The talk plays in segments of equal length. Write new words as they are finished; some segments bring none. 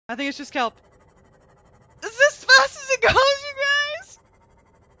I think it's just kelp. Is this as fast as it goes, you guys?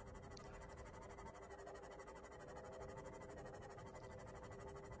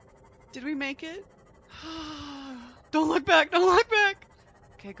 Did we make it? Don't look back, don't look back.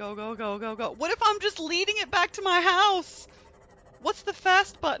 Okay, go, go, go, go, go. What if I'm just leading it back to my house? What's the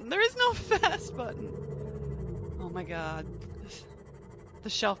fast button? There is no fast button. Oh my god. The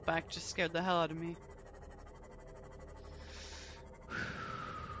shelf back just scared the hell out of me.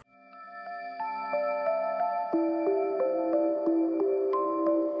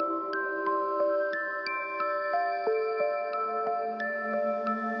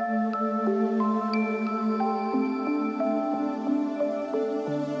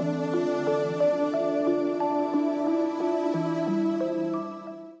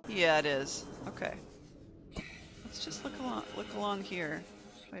 Yeah, it is. Okay. Let's just look along here.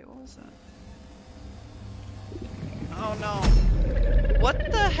 Wait, what was that? Oh no. What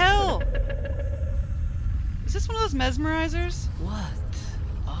the hell? Is this one of those mesmerizers? What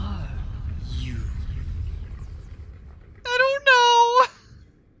are you? I don't know.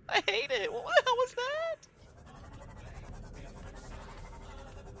 I hate it. What the hell was that?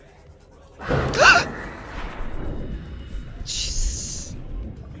 Jeez.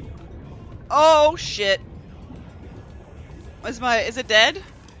 Oh shit. Is it dead?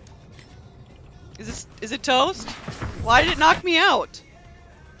 Is it toast? Why did it knock me out?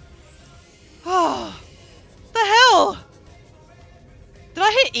 Oh, what the hell? Did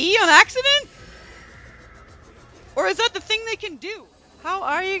I hit E on accident? Or is that the thing they can do? How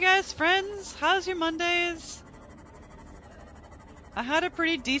are you guys, friends? How's your Mondays? I had a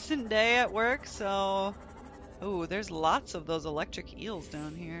pretty decent day at work, so... Ooh, there's lots of those electric eels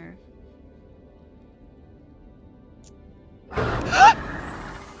down here.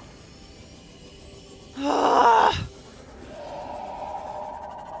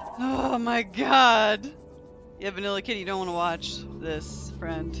 Oh my god. Yeah, Vanilla Kitty, you don't want to watch this,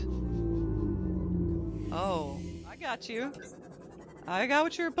 friend. Oh, I got you. I got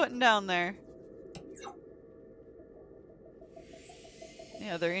what you were putting down there.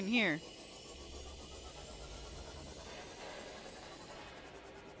 Yeah, they're in here.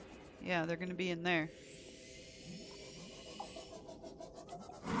 Yeah, they're gonna be in there.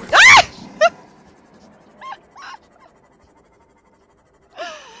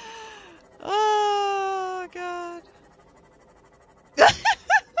 Oh god.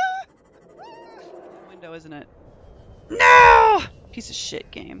 Window, isn't it? No! Piece of shit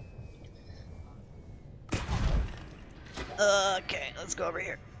game. Okay, let's go over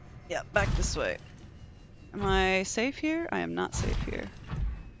here. Yeah, back this way. Am I safe here? I am not safe here.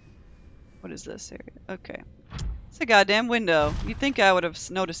 What is this area? Okay. It's a goddamn window. You'd think I would have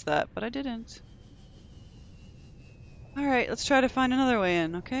noticed that, but I didn't. Alright, let's try to find another way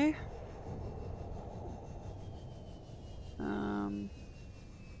in, okay?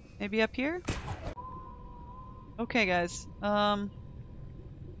 Maybe up here? Okay, guys. Do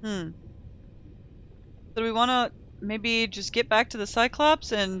we want to maybe just get back to the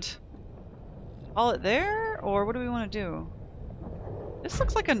Cyclops and call it there? Or what do we want to do? This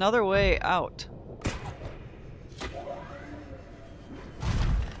looks like another way out.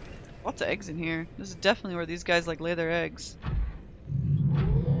 Lots of eggs in here. This is definitely where these guys like lay their eggs.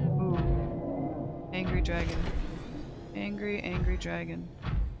 Ooh. Angry dragon. Angry, angry dragon.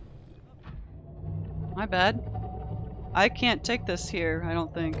 My bad. I can't take this here, I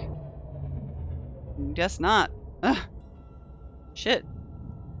don't think. Guess not. Ugh. Shit.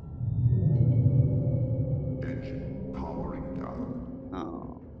 Engine powering down.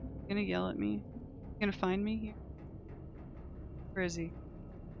 Oh. You gonna yell at me? You gonna find me here? Where is he?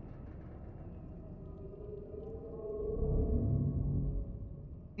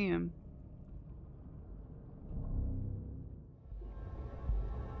 See him.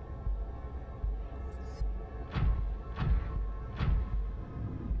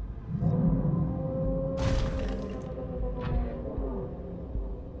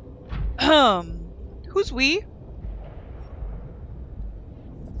 Who's we?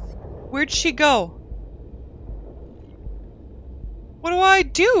 Where'd she go? What do I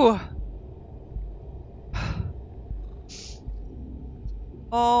do?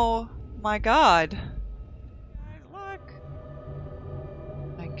 Oh my god. Look.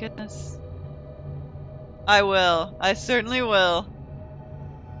 My goodness. I will. I certainly will.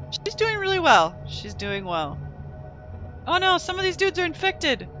 She's doing really well. She's doing well. Oh no, some of these dudes are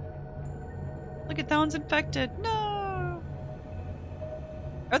infected. Look at that one's infected. No.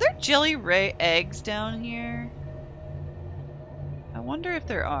 Are there jelly ray eggs down here? I wonder if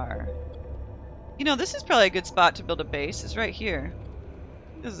there are. You know, this is probably a good spot to build a base, is right here.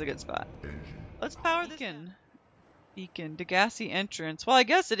 This is a good spot. Engine. Let's power this beacon. Beacon. Degassi entrance. Well, I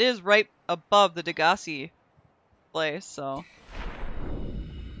guess it is right above the Degassi place, so.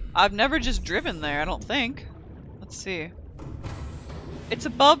 I've never just driven there, I don't think. Let's see. It's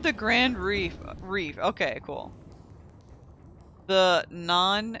above the Grand Reef. Okay, cool. The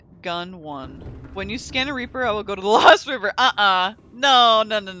non-gun one. When you scan a Reaper, I will go to the Lost River. No.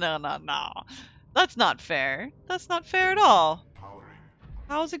 That's not fair. That's not fair at all. Powering.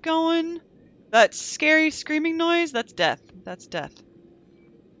 How's it going? That scary screaming noise? That's death. That's death.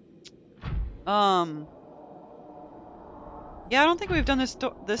 Yeah, I don't think we've done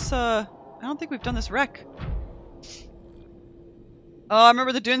I don't think we've done this wreck. Oh, I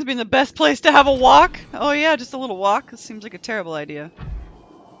remember the dunes being the best place to have a walk. Oh yeah, just a little walk. This seems like a terrible idea.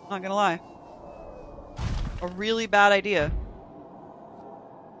 Not gonna lie. A really bad idea.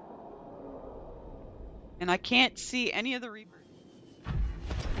 And I can't see any of the Reapers.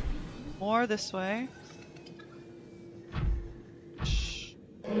 More this way. Shh.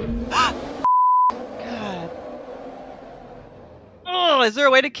 God. Oh, is there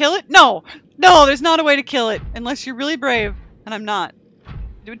a way to kill it? No! No, there's not a way to kill it. Unless you're really brave. And I'm not.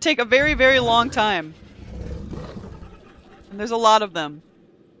 It would take a very, very long time. And there's a lot of them.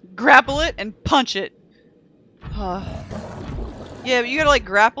 Grapple it and punch it. Yeah, but you gotta like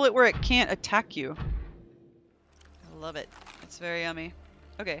grapple it where it can't attack you. I love it. It's very yummy.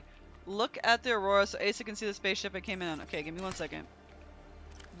 Okay. Look at the Aurora so Asa can see the spaceship I came in on. Okay, give me 1 second.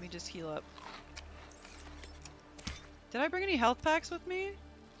 Let me just heal up. Did I bring any health packs with me?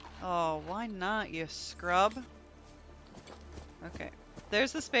 Oh, why not, you scrub? Okay.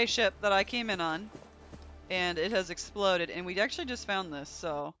 There's the spaceship that I came in on. And it has exploded. And we actually just found this,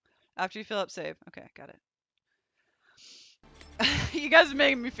 so after you fill up, save. Okay, got it. You guys are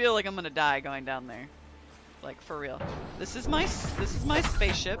making me feel like I'm gonna die going down there. Like, for real. This is my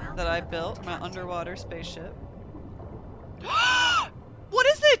spaceship that I built. My underwater spaceship. What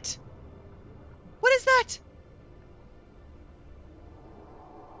is it? What is that?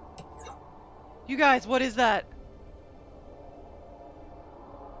 You guys, what is that?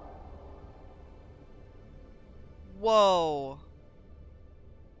 Whoa.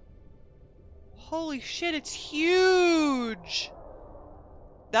 Holy shit, it's huge!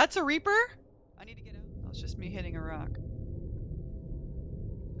 That's a Reaper? I need to get out. Oh, it's just me hitting a rock.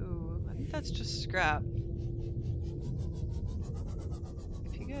 Ooh, I think that's just scrap.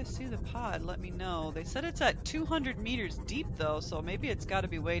 If you guys see the pod, let me know. They said it's at 200 meters deep though, so maybe it's gotta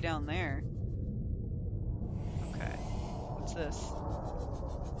be way down there. Okay. What's this?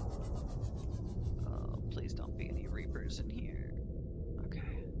 Oh, please don't be any Reapers in here. Okay.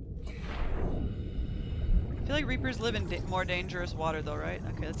 I feel like Reapers live in more dangerous water though, right?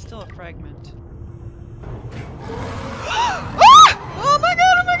 Okay, that's still a fragment. Ah! Oh my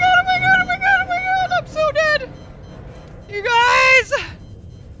god, oh my god, oh my god, oh my god, oh my god, I'm so dead! You guys!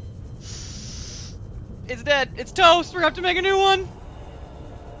 It's dead. It's toast. We're gonna have to make a new one.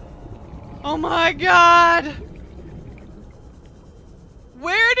 Oh my god!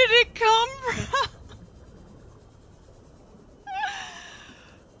 Where did it come from?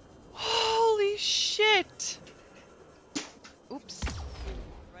 Holy shit! Oops.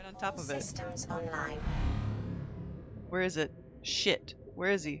 Right on top of it. Systems online. Where is it? Shit.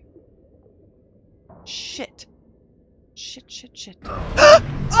 Where is he? Shit. Shit, shit, shit.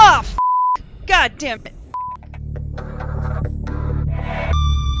 Ah! F God damn it!